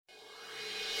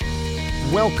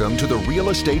Welcome to the Real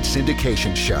Estate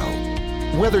Syndication Show.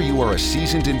 Whether you are a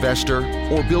seasoned investor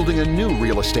or building a new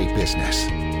real estate business,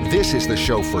 this is the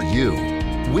show for you.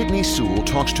 Whitney Sewell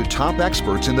talks to top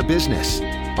experts in the business.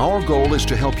 Our goal is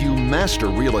to help you master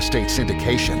real estate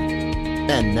syndication.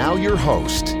 And now your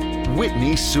host,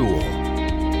 Whitney Sewell.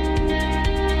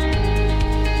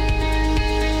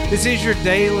 This is your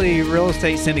daily real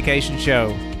estate syndication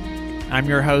show. I'm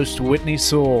your host, Whitney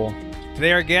Sewell.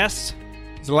 Today our guests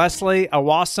is Leslie,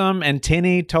 Awasom, and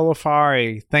Tenny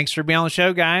Tolofari. Thanks for being on the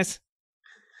show, guys.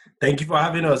 Thank you for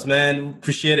having us, man.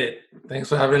 Appreciate it. Thanks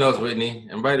for having us, Whitney.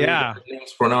 And by the way, the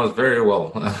name's pronounced very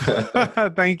well.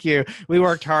 Thank you. We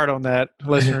worked hard on that,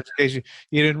 listeners, in case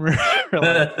you didn't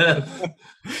realize.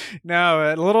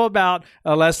 No, a little about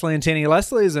Leslie and Tenny.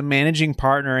 Leslie is a managing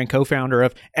partner and co-founder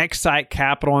of Excite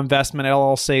Capital Investment,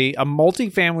 LLC, a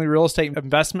multifamily real estate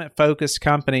investment-focused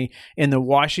company in the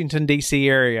Washington, D.C.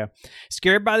 area.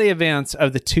 Scared by the events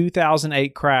of the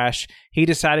 2008 crash, he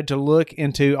decided to look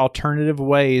into alternative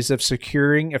ways of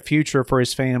securing a future for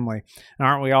his family. And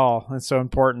aren't we all? That's so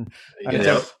important.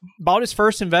 Yeah. Bought his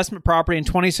first investment property in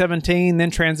 2017,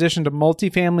 then transitioned to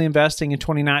multifamily investing in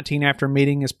 2019 after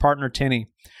meeting his partner, Tenny.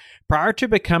 Prior to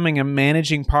becoming a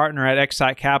managing partner at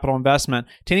Excite Capital Investment,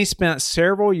 Tenny spent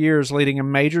several years leading a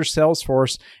major sales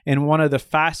force in one of the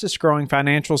fastest growing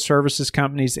financial services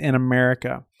companies in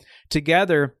America.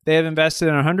 Together, they have invested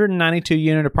in a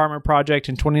 192-unit apartment project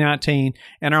in 2019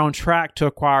 and are on track to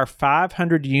acquire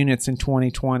 500 units in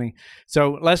 2020.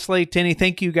 So, Leslie, Tenny,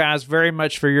 thank you guys very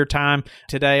much for your time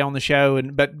today on the show.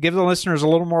 But give the listeners a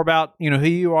little more about who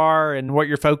you are and what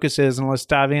your focus is, and let's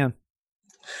dive in.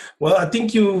 Well, I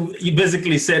think you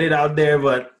basically said it out there,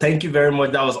 but thank you very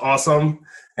much. That was awesome,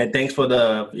 and thanks for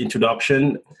the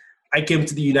introduction. I came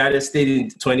to the United States in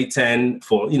 2010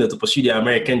 for to pursue the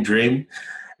American dream.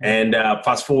 And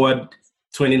fast forward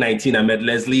 2019, I met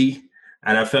Leslie,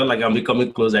 and I felt like I'm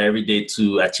becoming closer every day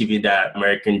to achieving that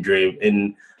American dream.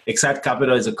 And Excite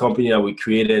Capital is a company that we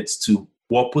created to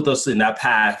put us in that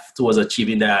path towards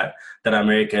achieving that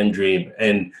American dream.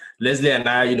 And Leslie and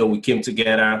I, we came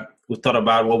together. We thought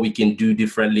about what we can do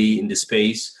differently in the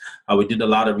space. We did a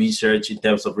lot of research in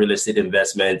terms of real estate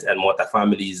investment, and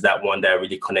multifamily is that one that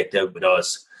really connected with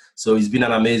us. So it's been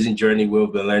an amazing journey.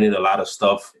 We've been learning a lot of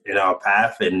stuff in our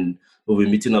path, and we've been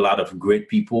meeting a lot of great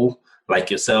people like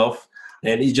yourself.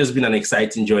 And it's just been an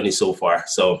exciting journey so far.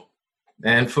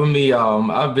 And for me,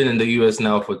 I've been in the U.S.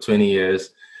 now for 20 years.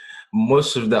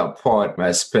 Most of that part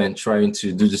I spent trying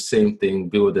to do the same thing,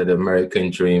 build an American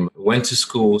dream. Went to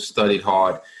school, studied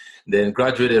hard, then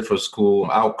graduated from school.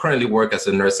 I currently work as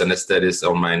a nurse anesthetist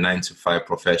on my 9-to-5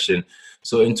 profession.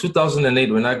 So in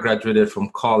 2008, when I graduated from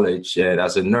college and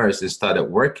as a nurse and started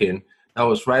working, that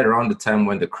was right around the time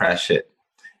when the crash hit.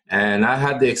 And I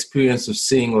had the experience of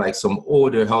seeing like some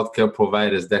older healthcare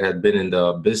providers that had been in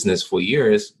the business for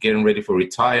years, getting ready for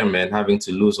retirement, having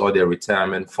to lose all their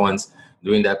retirement funds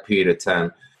during that period of time.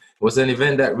 It was an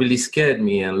event that really scared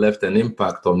me and left an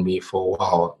impact on me for a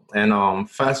while. And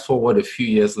fast forward a few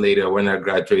years later, when I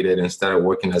graduated and started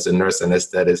working as a nurse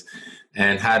anesthetist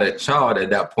and had a child at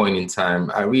that point in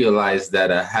time, I realized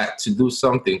that I had to do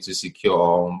something to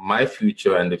secure my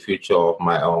future and the future of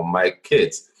my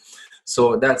kids.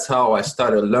 So that's how I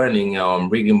started learning,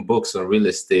 reading books on real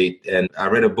estate. And I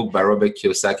read a book by Robert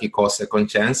Kiyosaki called Second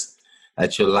Chance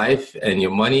at Your Life and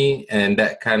Your Money. And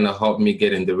that kind of helped me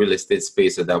get in the real estate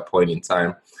space at that point in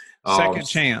time. Second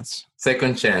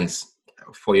Chance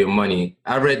for Your Money.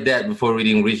 I read that before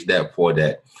reading Rich Dad Poor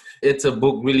Dad. It's a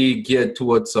book really geared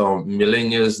towards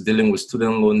millennials dealing with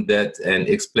student loan debt, and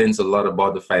explains a lot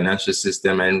about the financial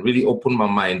system and really opened my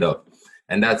mind up.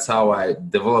 And that's how I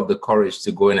developed the courage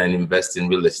to go in and invest in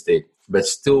real estate. But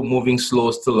still moving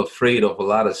slow, still afraid of a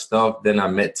lot of stuff. Then I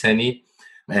met Tenny,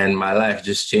 and my life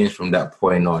just changed from that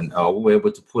point on. We were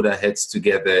able to put our heads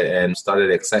together and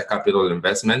started Excite Capital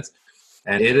Investment.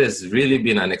 And it has really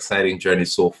been an exciting journey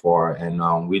so far.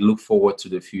 And we look forward to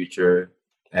the future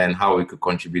and how we could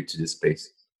contribute to this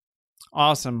space.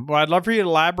 Awesome. Well, I'd love for you to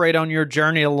elaborate on your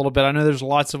journey a little bit. I know there's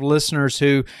lots of listeners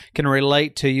who can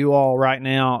relate to you all right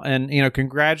now. And,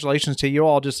 congratulations to you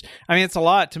all. It's a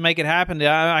lot to make it happen.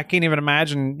 I can't even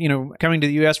imagine, coming to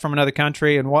the U.S. from another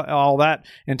country and what all that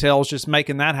entails, just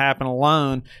making that happen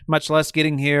alone, much less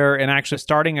getting here and actually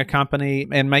starting a company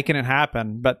and making it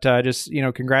happen. But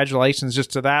congratulations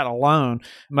just to that alone,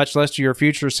 much less to your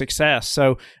future success.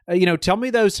 So, tell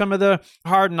me, though, some of the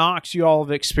hard knocks you all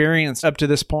have experienced up to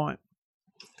this point.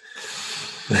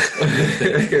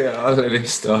 I'll let him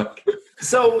start.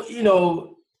 So,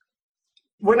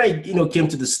 when I, came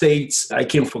to the States, I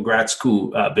came for grad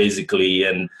school, basically,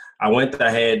 and I went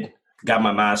ahead, got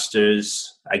my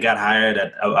master's. I got hired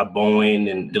at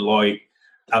Boeing and Deloitte.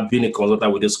 I've been a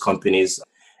consultant with these companies.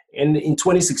 And in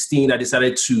 2016, I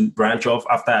decided to branch off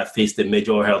after I faced a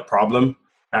major health problem.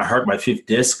 I hurt my fifth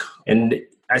disc, and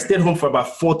I stayed home for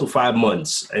about 4 to 5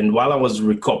 months. And while I was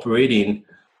recuperating,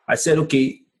 I said,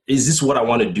 okay, is this what I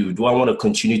want to do? Do I want to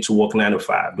continue to work 9 to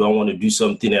 5? Do I want to do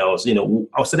something else?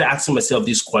 I started asking myself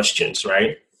these questions,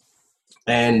 right?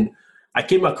 And I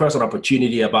came across an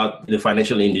opportunity about the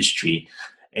financial industry.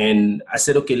 And I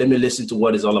said, okay, let me listen to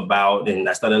what it's all about. And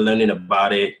I started learning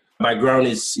about it. My background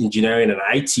is engineering and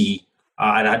IT,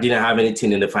 and I didn't have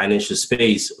anything in the financial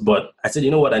space. But I said,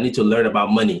 you know what? I need to learn about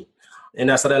money.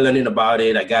 And I started learning about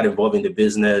it. I got involved in the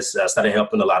business. I started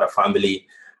helping a lot of family.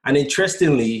 And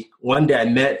interestingly, one day I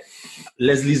met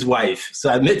Leslie's wife. So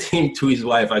I met him to his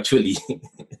wife, actually.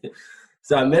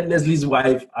 So I met Leslie's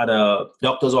wife at a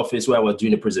doctor's office where I was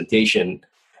doing a presentation.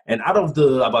 And out of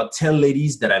the about 10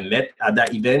 ladies that I met at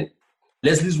that event,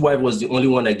 Leslie's wife was the only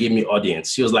one that gave me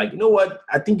audience. She was like, you know what?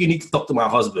 I think you need to talk to my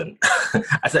husband.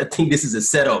 I said, I think this is a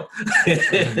setup.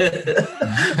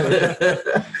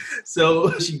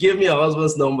 So she gave me her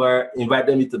husband's number,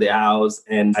 invited me to the house,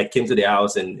 and I came to the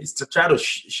house and it's to try to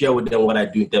share with them what I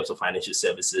do in terms of financial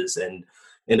services. And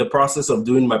in the process of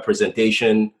doing my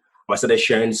presentation, I started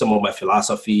sharing some of my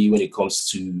philosophy when it comes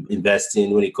to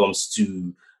investing, when it comes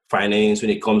to finance, when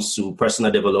it comes to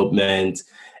personal development.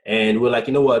 And we're like,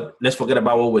 you know what, let's forget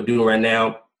about what we're doing right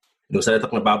now. We started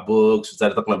talking about books. We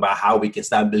started talking about how we can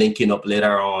start linking up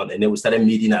later on. And then we started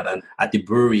meeting at the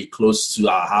brewery close to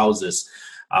our houses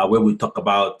where we talk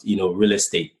about, real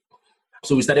estate.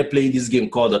 So we started playing this game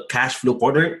called the Cash Flow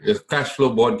Quadrant. The Cash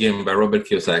Flow board game by Robert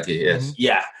Kiyosaki, yes. Mm-hmm.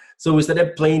 Yeah. So we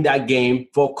started playing that game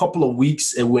for a couple of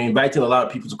weeks, and we're inviting a lot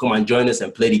of people to come and join us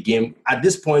and play the game. At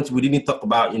this point, we didn't talk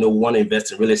about, we want to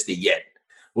invest in real estate yet.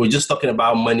 We're just talking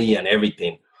about money and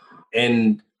everything.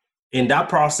 And in that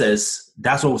process,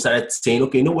 that's when we started saying,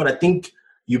 okay, you know what? I think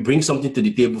you bring something to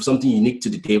the table, something unique to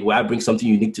the table. I bring something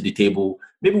unique to the table.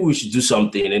 Maybe we should do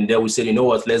something. And then we said, you know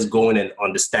what? Let's go in and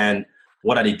understand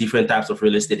what are the different types of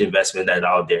real estate investment that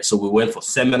are out there. So we went for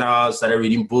seminars, started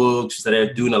reading books,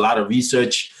 started doing a lot of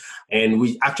research. And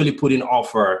we actually put in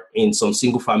offer in some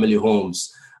single family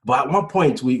homes. But at one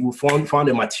point, we found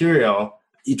a material.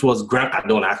 It was Grant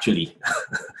Cardone, actually.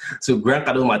 So Grant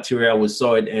Cardone material, we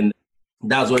saw it, and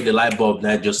that's where the light bulb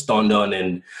that just turned on.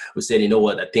 And we said, you know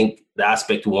what, I think the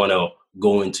aspect we want to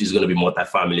go into is going to be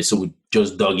multifamily. So we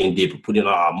just dug in deep, we put in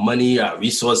our money, our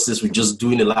resources. We're just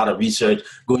doing a lot of research,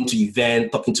 going to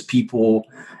events, talking to people.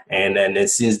 And then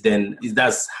since then,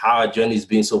 that's how our journey has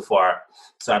been so far.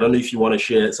 So I don't know if you want to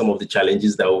share some of the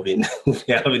challenges that we've been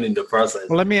having in the process.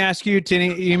 Well, let me ask you,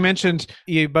 Tenny, you mentioned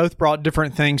you both brought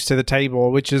different things to the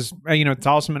table, which is, it's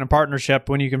awesome in a partnership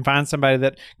when you can find somebody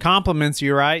that complements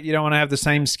you, right? You don't want to have the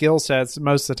same skill sets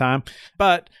most of the time.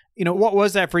 But, what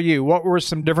was that for you? What were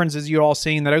some differences you all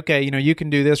seen that, okay, you can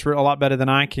do this a lot better than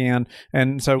I can.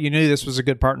 And so you knew this was a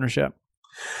good partnership?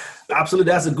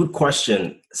 Absolutely. That's a good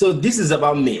question. So this is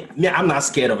about me. I'm not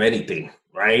scared of anything,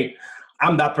 right?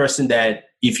 I'm that person that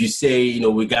if you say,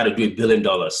 we got to do $1 billion,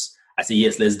 I say,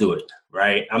 yes, let's do it,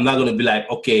 right? I'm not going to be like,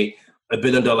 okay, $1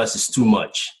 billion is too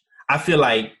much. I feel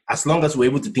like as long as we're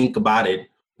able to think about it,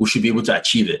 we should be able to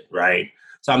achieve it, right?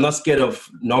 So I'm not scared of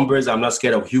numbers. I'm not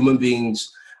scared of human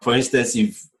beings. For instance,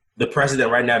 if the president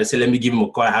right now, they say, let me give him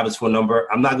a call, I have his phone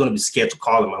number, I'm not going to be scared to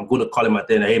call him. I'm going to call him at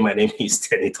the end, hey, my name is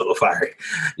Tenny Tolofari.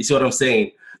 You see what I'm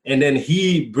saying? And then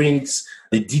he brings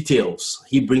the details.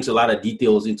 He brings a lot of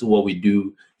details into what we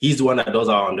do. He's the one that does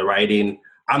our underwriting.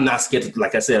 I'm not scared to,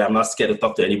 like I said, I'm not scared to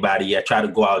talk to anybody. I try to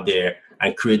go out there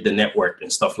and create the network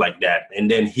and stuff like that. And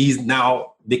then he's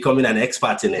now becoming an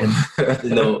expert in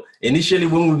it. Initially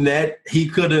when we met, he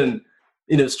couldn't,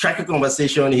 strike a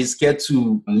conversation. He's scared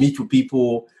to meet with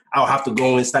people. I'll have to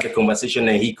go and start a conversation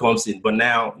and he comes in. But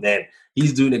now, man,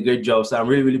 he's doing a great job. So I'm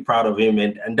really, really proud of him.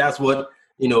 And that's what,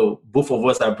 both of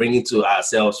us are bringing to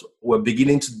ourselves. We're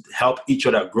beginning to help each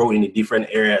other grow in the different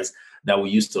areas that we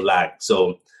used to lack.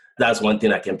 So that's one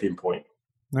thing I can pinpoint.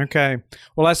 Okay.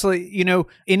 Well, Leslie,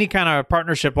 any kind of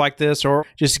partnership like this or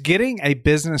just getting a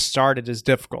business started is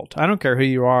difficult. I don't care who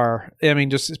you are. I mean,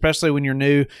 just especially when you're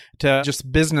new to just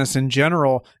business in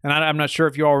general. And I'm not sure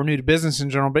if you all are new to business in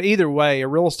general, but either way, a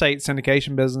real estate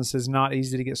syndication business is not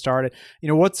easy to get started.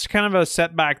 What's kind of a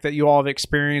setback that you all have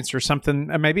experienced or something,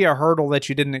 maybe a hurdle that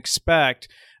you didn't expect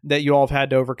that you all have had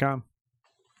to overcome?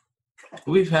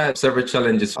 We've had several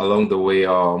challenges along the way.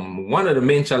 One of the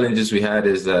main challenges we had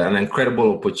is an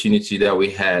incredible opportunity that we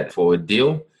had for a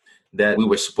deal. that we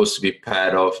were supposed to be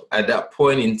part of. At that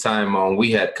point in time,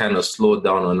 we had kind of slowed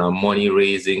down on our money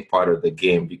raising part of the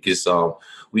game because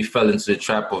we fell into the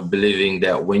trap of believing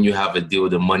that when you have a deal,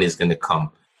 the money is going to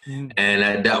come. And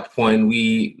at that point,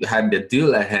 we had the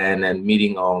deal at hand and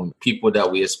meeting people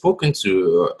that we had spoken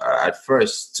to at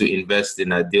first to invest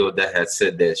in a deal that had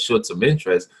said they showed some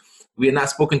interest. We had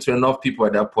not spoken to enough people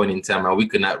at that point in time, and we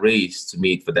could not raise to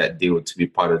meet for that deal, to be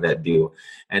part of that deal.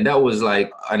 And that was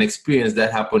like an experience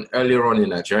that happened earlier on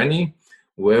in our journey.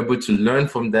 We're able to learn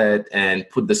from that and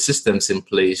put the systems in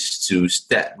place to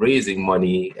start raising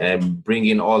money and bring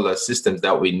in all the systems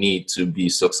that we need to be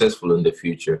successful in the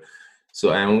future.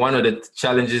 So, and one of the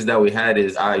challenges that we had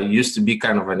is I used to be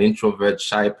kind of an introvert,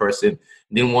 shy person,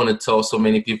 didn't want to tell so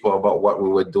many people about what we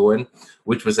were doing,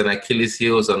 which was an Achilles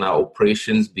heels on our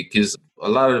operations, because a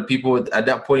lot of the people at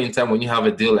that point in time, when you have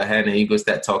a deal at hand and you go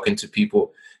start talking to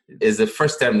people, it's the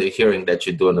first time they're hearing that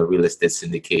you're doing a real estate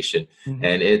syndication.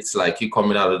 And it's like you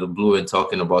coming out of the blue and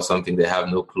talking about something they have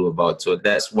no clue about. So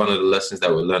that's one of the lessons that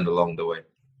we learned along the way.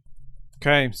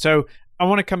 Okay. So I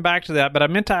want to come back to that, but I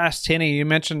meant to ask Tenny, you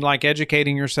mentioned like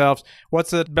educating yourself. What's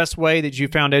the best way that you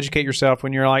found to educate yourself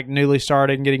when you're like newly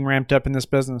started and getting ramped up in this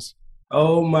business?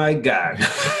 Oh my God.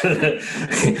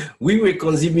 We were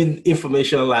consuming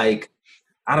information like,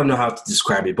 I don't know how to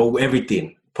describe it, but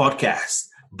everything, podcasts,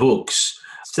 books,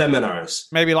 seminars.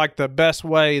 Maybe like the best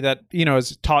way that,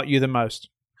 has taught you the most.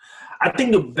 I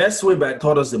think the best way that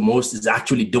taught us the most is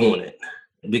actually doing it.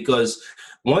 Because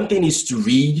one thing is to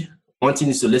read, one thing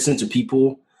is to listen to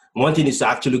people, one thing is to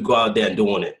actually go out there and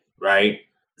doing it, right?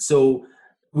 So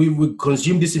we would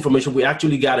consume this information. We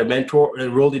actually got a mentor,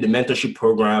 enrolled in the mentorship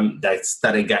program that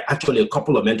started, actually a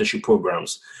couple of mentorship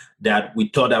programs that we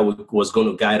thought that was going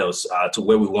to guide us to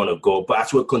where we want to go. But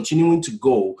as we're continuing to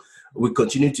go, we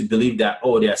continue to believe that,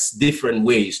 there's different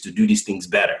ways to do these things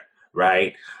better,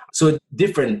 right? So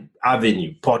different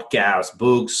avenue, podcasts,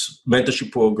 books,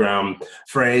 mentorship program,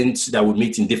 friends that we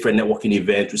meet in different networking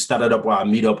events. We started up our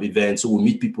meetup events, so we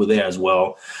meet people there as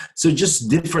well. So just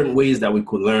different ways that we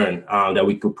could learn, that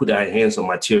we could put our hands on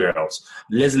materials.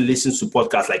 Let's listen to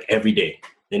podcasts like every day.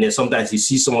 And then sometimes you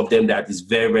see some of them that is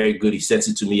very, very good. He sends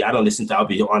it to me. I don't listen to, I'll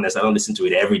be honest, I don't listen to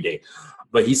it every day.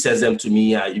 But he sends them to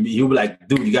me. He'll be like,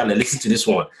 dude, you got to listen to this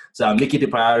one. So I make it a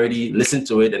priority, listen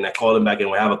to it, and I call him back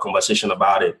and we have a conversation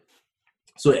about it.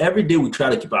 So every day we try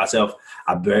to keep ourselves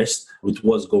abreast with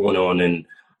what's going on. And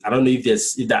I don't know if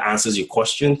that answers your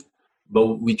question,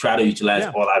 but we try to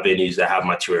utilize all avenues that have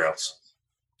materials.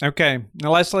 Okay.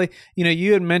 Now, Leslie,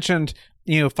 you had mentioned,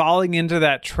 falling into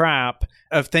that trap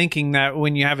of thinking that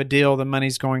when you have a deal, the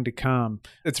money's going to come.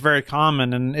 It's very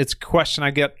common, and it's a question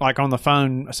I get like on the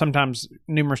phone sometimes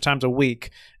numerous times a week,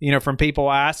 from people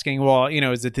asking, well,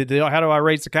 is it the deal? How do I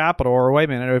raise the capital? Or wait a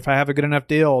minute, if I have a good enough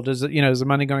deal, is the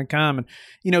money going to come?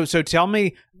 And, so tell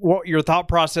me what your thought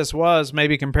process was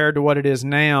maybe compared to what it is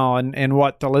now and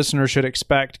what the listener should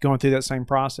expect going through that same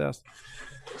process.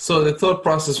 So the thought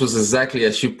process was exactly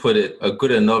as you put it. A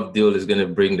good enough deal is going to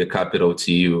bring the capital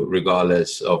to you,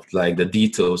 regardless of like the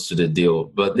details to the deal.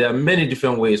 But there are many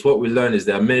different ways. What we learned is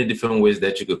there are many different ways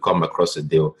that you could come across a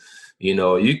deal.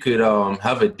 You could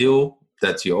have a deal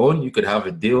that's your own. You could have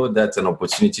a deal that's an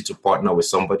opportunity to partner with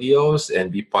somebody else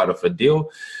and be part of a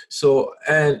deal. So,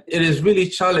 and it is really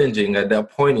challenging at that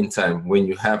point in time when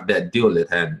you have that deal at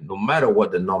hand, no matter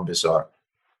what the numbers are,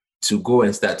 to go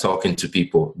and start talking to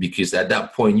people, because at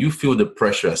that point you feel the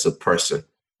pressure as a person,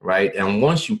 right? And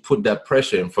once you put that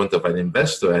pressure in front of an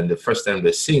investor and the first time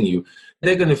they're seeing you,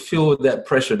 they're going to feel that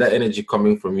pressure, that energy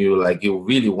coming from you, like you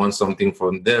really want something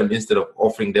from them instead of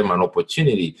offering them an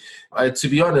opportunity. To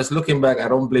be honest, looking back, I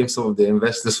don't blame some of the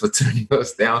investors for turning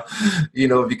us down,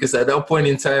 because at that point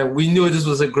in time, we knew this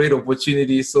was a great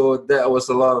opportunity. So that was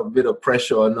a bit of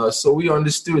pressure on us. So we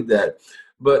understood that.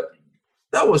 But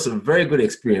that was a very good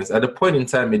experience. At the point in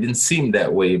time, it didn't seem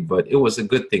that way, but it was a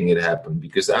good thing it happened,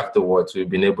 because afterwards we've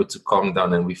been able to calm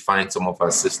down and we find some of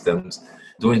our systems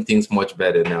doing things much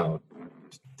better now.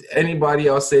 Anybody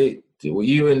else say,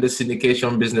 you in the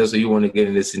syndication business or you want to get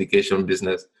in the syndication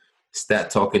business, start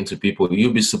talking to people.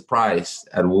 You'll be surprised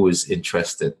at who is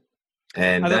interested.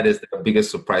 And that is the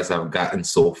biggest surprise I've gotten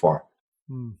so far.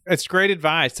 It's great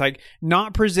advice. Like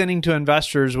not presenting to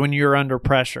investors when you're under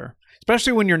pressure.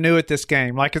 Especially when you're new at this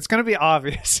game. Like, it's going to be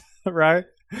obvious, right?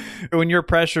 When you're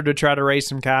pressured to try to raise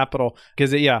some capital.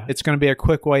 Because, it's going to be a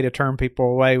quick way to turn people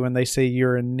away when they see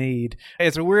you're in need.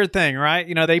 It's a weird thing, right?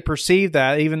 They perceive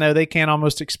that, even though they can't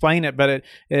almost explain it. But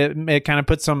it kind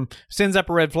of sends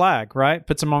up a red flag, right?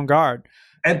 Puts them on guard.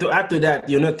 And to add to that,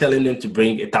 you're not telling them to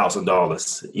bring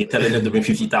 $1,000. You're telling them to bring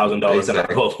 $50,000 and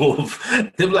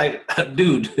above. They're like,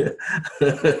 dude,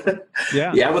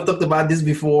 Yeah. I haven't talked about this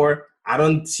before. I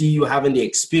don't see you having the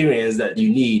experience that you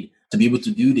need to be able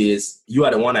to do this. You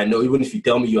are the one I know. Even if you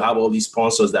tell me you have all these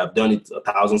sponsors that have done it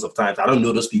thousands of times, I don't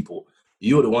know those people.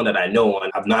 You're the one that I know,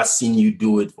 and I've not seen you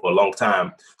do it for a long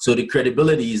time. So the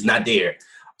credibility is not there.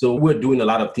 So we're doing a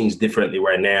lot of things differently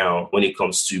right now when it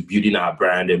comes to building our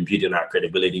brand and building our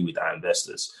credibility with our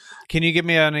investors. Can you give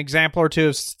me an example or two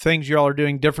of things you all are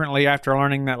doing differently after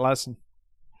learning that lesson?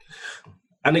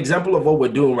 An example of what we're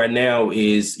doing right now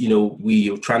is, we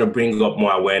are trying to bring up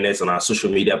more awareness on our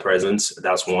social media presence.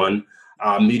 That's one.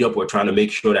 Our meetup, we're trying to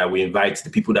make sure that we invite the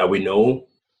people that we know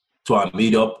to our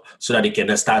meetup so that they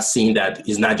can start seeing that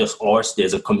it's not just us.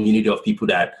 There's a community of people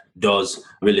that does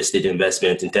real estate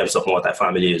investment in terms of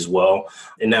multifamily as well.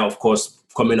 And now, of course,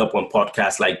 coming up on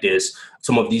podcasts like this,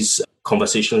 some of these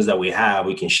conversations that we have,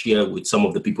 we can share with some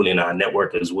of the people in our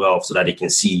network as well so that they can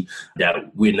see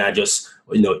that we're not just,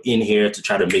 in here to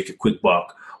try to make a quick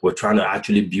buck. We're trying to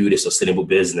actually build a sustainable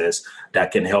business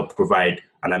that can help provide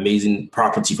an amazing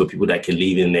property for people that can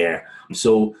live in there.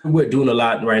 So we're doing a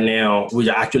lot right now. We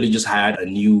actually just hired a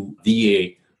new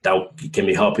VA that can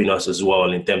be helping us as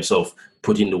well in terms of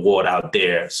putting the word out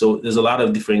there. So there's a lot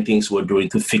of different things we're doing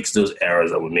to fix those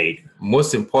errors that we made.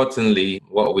 Most importantly,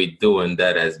 what we're doing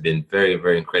that has been very,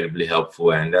 very incredibly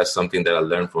helpful, and that's something that I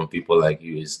learned from people like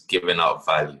you, is giving out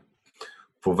value.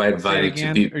 Provide value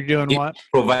to people. You're doing what?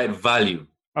 Provide value.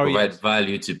 Yes.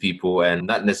 Value to people, and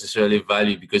not necessarily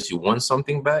value because you want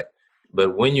something back,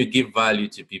 but when you give value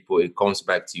to people, it comes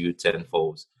back to you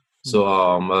tenfold.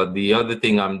 So the other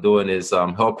thing I'm doing is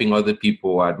helping other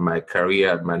people at my career,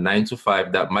 at my 9 to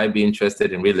 5 that might be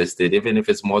interested in real estate, even if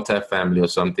it's multifamily or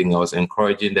something else,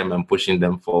 encouraging them and pushing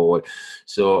them forward.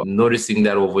 So noticing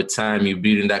that over time, you're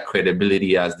building that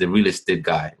credibility as the real estate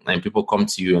guy, and people come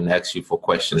to you and ask you for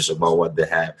questions about what they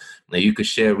have. Now you could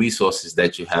share resources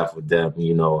that you have with them.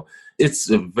 It's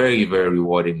a very, very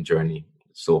rewarding journey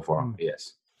so far.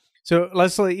 Yes. So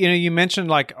Leslie, you mentioned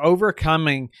like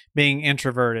overcoming being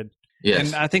introverted. Yes.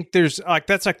 And I think there's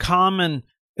that's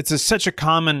such a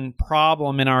common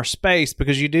problem in our space,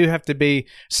 because you do have to be,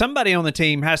 somebody on the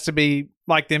team has to be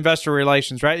like the investor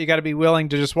relations, right? You got to be willing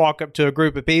to just walk up to a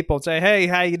group of people and say, hey,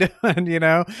 how you doing?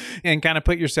 And kind of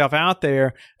put yourself out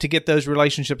there to get those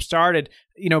relationships started,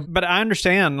 but I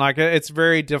understand it's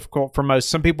very difficult for most.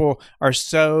 Some people are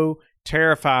so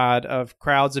terrified of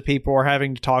crowds of people or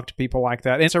having to talk to people like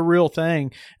that. It's a real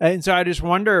thing. And so I just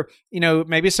wonder,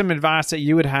 maybe some advice that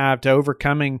you would have to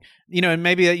overcoming, and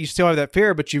maybe that you still have that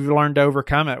fear, but you've learned to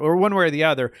overcome it, or one way or the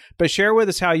other. But share with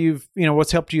us how you've,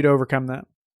 what's helped you to overcome that.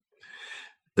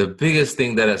 The biggest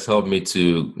thing that has helped me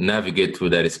to navigate through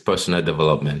that is personal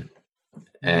development.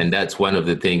 And that's one of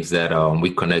the things that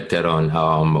we connected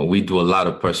on. We do a lot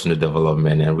of personal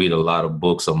development and read a lot of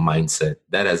books on mindset.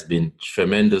 That has been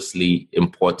tremendously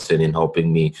important in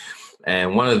helping me.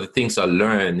 And one of the things I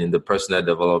learned in the personal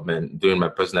development, during my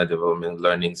personal development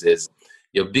learnings, is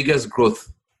your biggest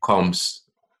growth comes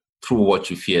through what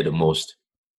you fear the most.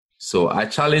 So I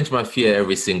challenge my fear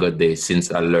every single day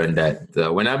since I learned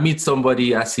that. When I meet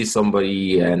somebody, I see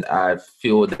somebody, and I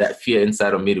feel that fear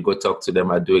inside of me to go talk to them,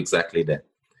 I do exactly that.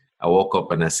 I walk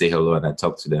up and I say hello and I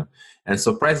talk to them. And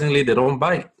surprisingly, they don't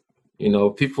bite.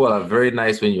 People are very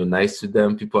nice when you're nice to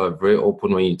them. People are very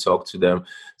open when you talk to them.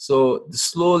 So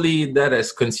slowly that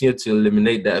has continued to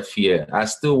eliminate that fear. I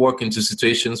still walk into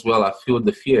situations where I feel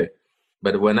the fear.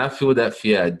 But when I feel that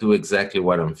fear, I do exactly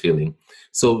what I'm feeling.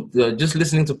 So just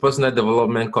listening to personal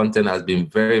development content has been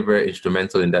very, very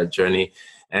instrumental in that journey.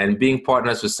 And being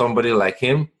partners with somebody like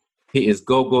him, he is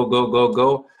go, go, go, go,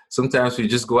 go. Sometimes we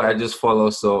just go, I just follow.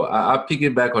 So I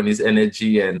piggyback on his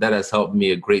energy, and that has helped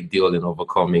me a great deal in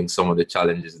overcoming some of the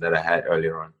challenges that I had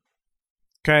earlier on.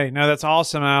 Okay. No, that's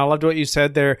awesome. I loved what you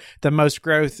said there. The most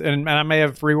growth, and I may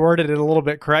have reworded it a little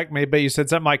bit, correct me, but you said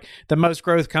something like the most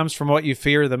growth comes from what you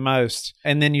fear the most.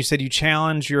 And then you said you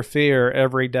challenge your fear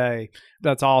every day.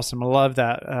 That's awesome. I love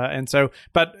that.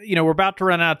 But we're about to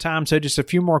run out of time. So just a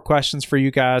few more questions for you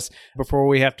guys before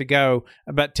we have to go.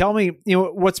 But tell me,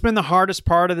 what's been the hardest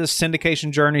part of this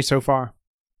syndication journey so far?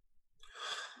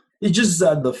 It's just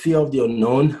the fear of the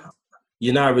unknown.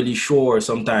 You're not really sure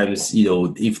sometimes,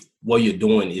 if what you're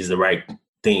doing is the right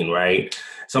thing, right?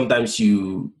 Sometimes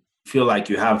you feel like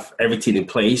you have everything in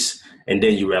place, and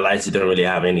then you realize you don't really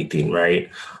have anything, right?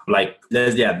 Like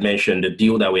Leslie had mentioned, the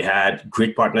deal that we had,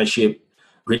 great partnership,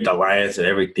 great alliance and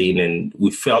everything. And we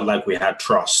felt like we had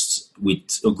trust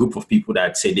with a group of people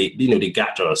that say they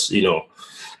got us,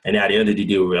 And at the end of the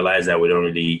day, we realized that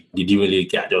they didn't really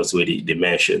get us where they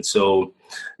mentioned. So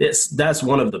that's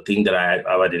one of the things that I've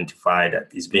identified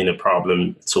that has been a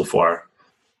problem so far.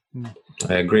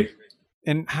 I agree.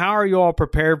 And how are you all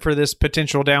prepared for this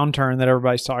potential downturn that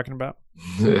everybody's talking about?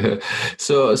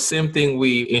 So same thing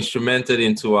we instrumented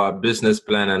into our business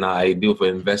plan and our idea for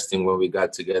investing when we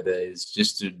got together is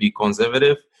just to be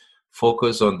conservative,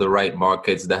 focus on the right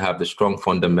markets that have the strong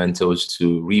fundamentals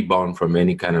to rebound from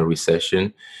any kind of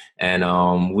recession.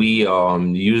 And we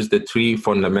use the 3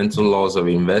 fundamental laws of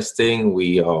investing.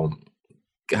 We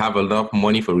have enough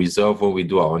money for reserve when we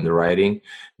do our underwriting,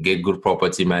 get good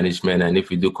property management. And if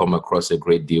we do come across a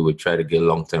great deal, we try to get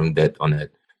long-term debt on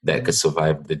it that could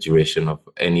survive the duration of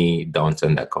any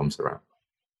downturn that comes around.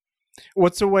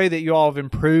 What's the way that you all have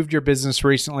improved your business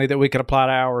recently that we could apply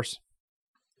to ours?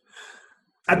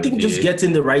 I think just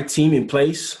getting the right team in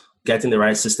place, getting the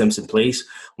right systems in place.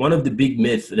 One of the big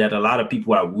myths that a lot of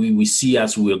people we see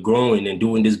as we're growing and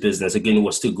doing this business, again,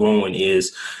 we're still growing,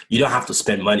 is you don't have to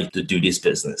spend money to do this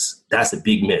business. That's a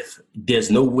big myth. There's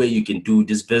no way you can do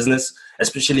this business,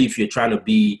 especially if you're trying to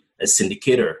be a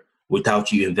syndicator,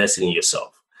 without you investing in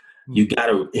yourself. You got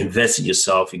to invest in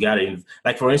yourself. You got to,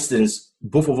 like, for instance,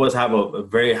 both of us have a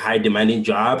very high demanding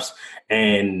jobs,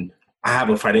 and I have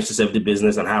a financial services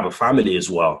business and I have a family as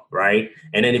well, right?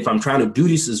 And then if I'm trying to do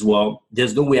this as well,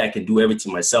 there's no way I can do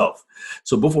everything myself.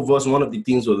 So both of us, one of the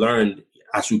things we learned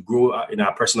as we grow in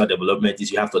our personal development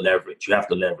is you have to leverage.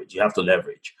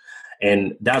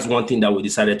 And that's one thing that we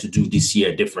decided to do this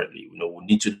year differently. We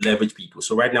need to leverage people.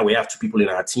 So right now we have 2 people in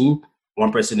our team.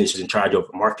 One person is in charge of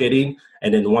marketing,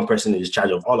 and then one person is in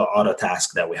charge of all the other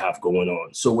tasks that we have going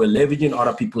on. So we're leveraging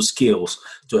other people's skills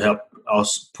to help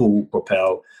us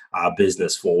propel our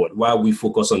business forward while we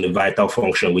focus on the vital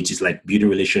function, which is like building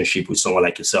relationship with someone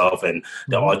like yourself and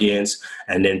the audience,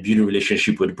 and then building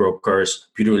relationship with brokers,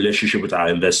 building relationship with our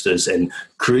investors, and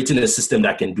creating a system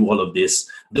that can do all of this.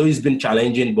 Though it's been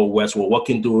challenging, but we're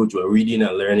working towards, we're reading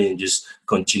and learning and just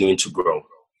continuing to grow.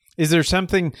 Is there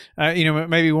something,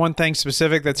 maybe one thing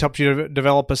specific that's helped you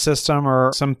develop a system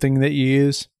or something that you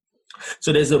use?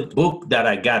 So there's a book that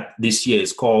I got this year.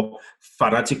 It's called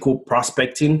Fanatical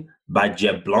Prospecting by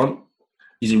Jeb Blunt.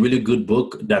 It's a really good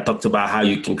book that talks about how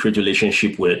you can create a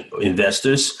relationship with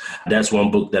investors. That's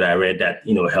one book that I read that,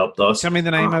 helped us. Tell me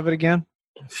the name of it again.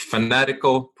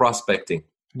 Fanatical Prospecting.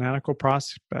 Fanatical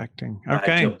Prospecting.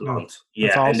 Okay. Jeb Blunt.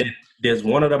 Yeah. Awesome. And then there's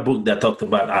one other book that talked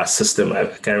about our system. I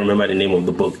can't remember the name of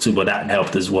the book too, but that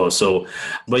helped as well. So,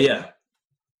 but yeah.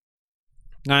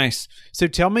 Nice. So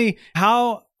tell me,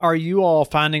 how are you all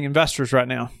finding investors right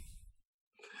now?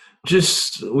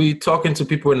 Just we talking to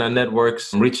people in our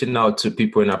networks, reaching out to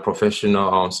people in our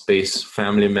professional space,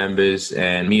 family members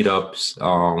and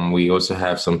meetups. We also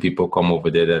have some people come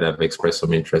over there that have expressed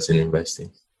some interest in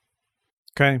investing.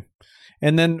 Okay.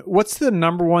 And then what's the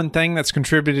number one thing that's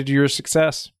contributed to your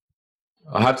success?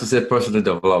 I have to say personal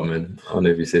development. I don't know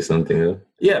if you say something.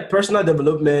 Yeah, personal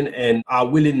development and our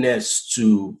willingness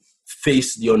to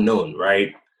face the unknown,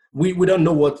 right? We don't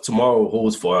know what tomorrow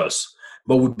holds for us,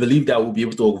 but we believe that we'll be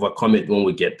able to overcome it when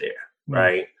we get there,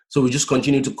 right? So we just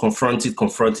continue to confront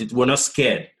it. We're not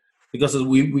scared because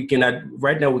we can,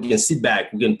 right now we can sit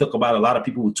back. We can talk about a lot of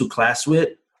people we took class with.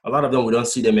 A lot of them, we don't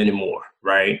see them anymore,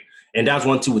 right? And that's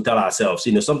one thing we tell ourselves.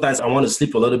 Sometimes I want to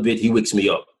sleep a little bit, he wakes me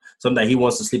up. Sometimes he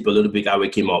wants to sleep a little bit, I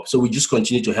wake him up. So we just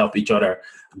continue to help each other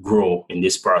grow in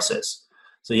this process.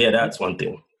 So yeah, that's one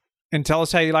thing. And tell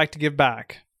us how you like to give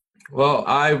back. Well,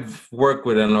 I've worked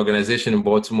with an organization in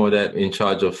Baltimore that in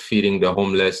charge of feeding the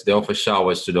homeless. They offer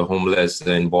showers to the homeless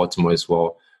in Baltimore as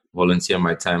well. Volunteer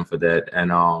my time for that.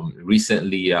 And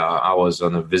recently I was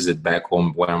on a visit back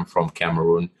home where I'm from,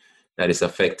 Cameroon, that is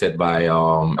affected by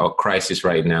a crisis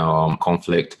right now,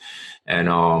 conflict. And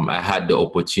I had the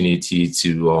opportunity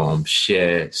to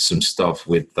share some stuff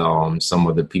with some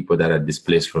of the people that are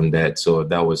displaced from that. So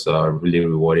that was a really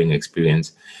rewarding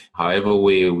experience. However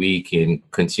way we can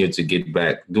continue to get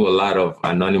back, do a lot of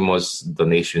anonymous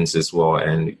donations as well.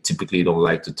 And typically don't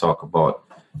like to talk about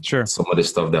some of the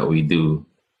stuff that we do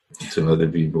to other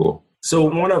people. So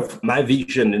one of my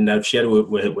vision, and I've shared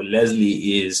with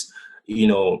Leslie, is,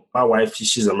 my wife,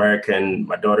 she's American.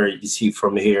 My daughter is here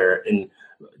from here. And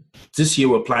this year,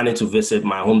 we're planning to visit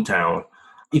my hometown.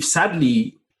 If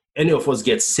sadly any of us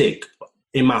get sick,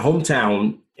 in my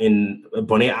hometown in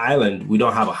Bonet Island, we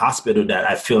don't have a hospital that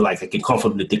I feel like I can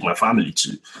comfortably take my family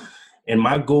to. And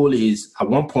my goal is, at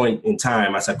one point in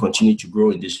time, as I continue to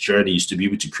grow in this journey, is to be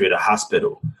able to create a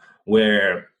hospital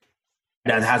where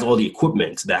that has all the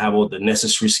equipment, that have all the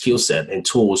necessary skill set and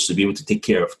tools to be able to take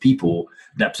care of people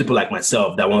like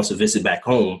myself that wants to visit back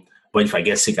home, but if I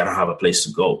get sick, I don't have a place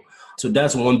to go. So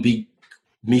that's one big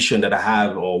mission that I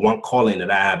have, or one calling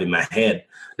that I have in my head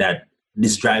that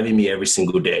is driving me every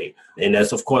single day. And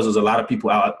there's a lot of people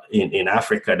out in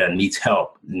Africa that needs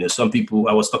help. Some people,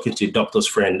 I was talking to a doctor's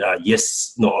friend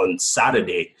on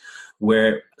Saturday,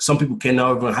 where some people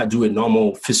cannot even do a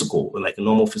normal physical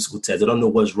test. They don't know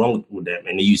what's wrong with them.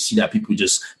 And you see that people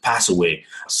just pass away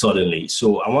suddenly.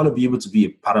 So I want to be able to be a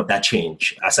part of that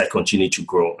change as I continue to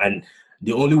grow. And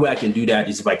the only way I can do that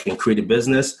is if I can create a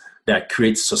business that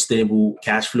creates sustainable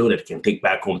cash flow that I can take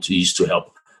back home to use to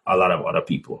help a lot of other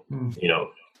people,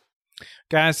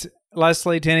 Guys,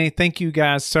 Leslie, Tenny, thank you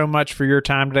guys so much for your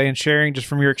time today and sharing just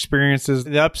from your experiences,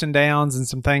 the ups and downs and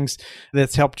some things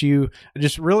that's helped you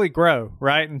just really grow,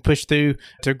 right? And push through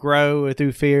to grow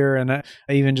through fear and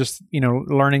even just,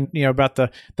 learning, about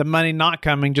the money not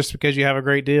coming just because you have a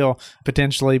great deal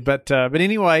potentially. But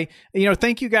anyway,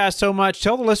 thank you guys so much.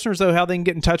 Tell the listeners though, how they can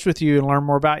get in touch with you and learn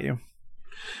more about you.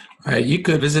 All right, you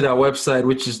could visit our website,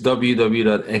 which is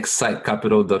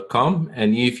www.excitecapital.com.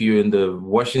 And if you're in the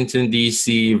Washington,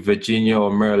 D.C., Virginia,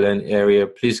 or Maryland area,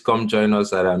 please come join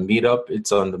us at our meetup.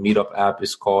 It's on the Meetup app.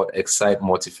 It's called Excite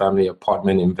Multifamily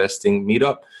Apartment Investing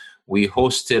Meetup. We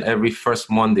host it every first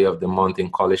Monday of the month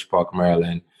in College Park,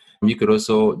 Maryland. You could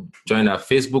also join our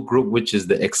Facebook group, which is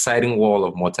the Exciting Wall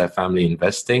of Multifamily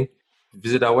Investing.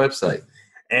 Visit our website.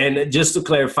 And just to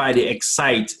clarify, the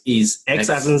Excite is X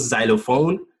as in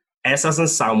xylophone, S as in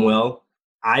Samuel,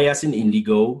 I as in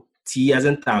Indigo, T as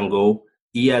in Tango,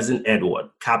 E as in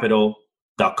Edward,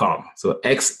 capital.com. So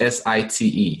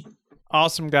XSITE.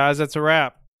 Awesome, guys. That's a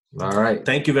wrap. All right.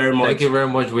 Thank you very much. Thank you very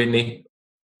much, Whitney.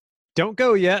 Don't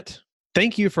go yet.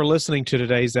 Thank you for listening to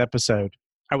today's episode.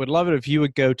 I would love it if you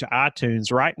would go to iTunes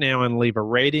right now and leave a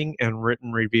rating and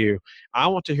written review. I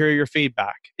want to hear your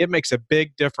feedback. It makes a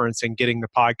big difference in getting the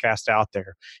podcast out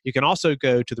there. You can also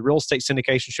go to the Real Estate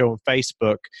Syndication Show on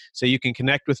Facebook so you can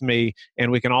connect with me, and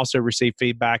we can also receive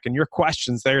feedback and your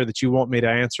questions there that you want me to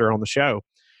answer on the show.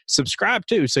 Subscribe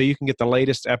too so you can get the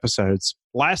latest episodes.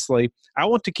 Lastly, I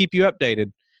want to keep you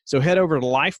updated. So head over to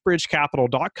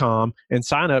lifebridgecapital.com and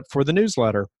sign up for the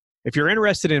newsletter. If you're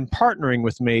interested in partnering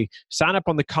with me, sign up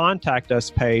on the Contact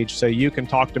Us page so you can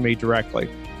talk to me directly.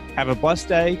 Have a blessed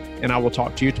day, and I will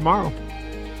talk to you tomorrow.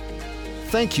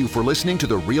 Thank you for listening to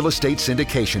the Real Estate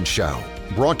Syndication Show,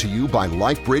 brought to you by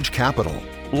LifeBridge Capital.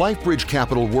 LifeBridge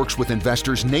Capital works with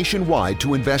investors nationwide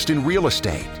to invest in real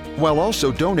estate, while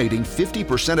also donating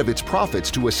 50% of its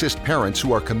profits to assist parents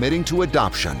who are committing to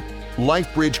adoption.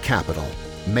 LifeBridge Capital,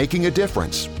 making a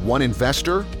difference, one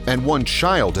investor and one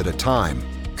child at a time.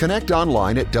 Connect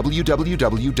online at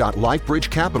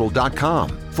www.lifebridgecapital.com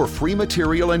for free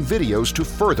material and videos to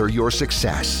further your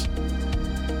success.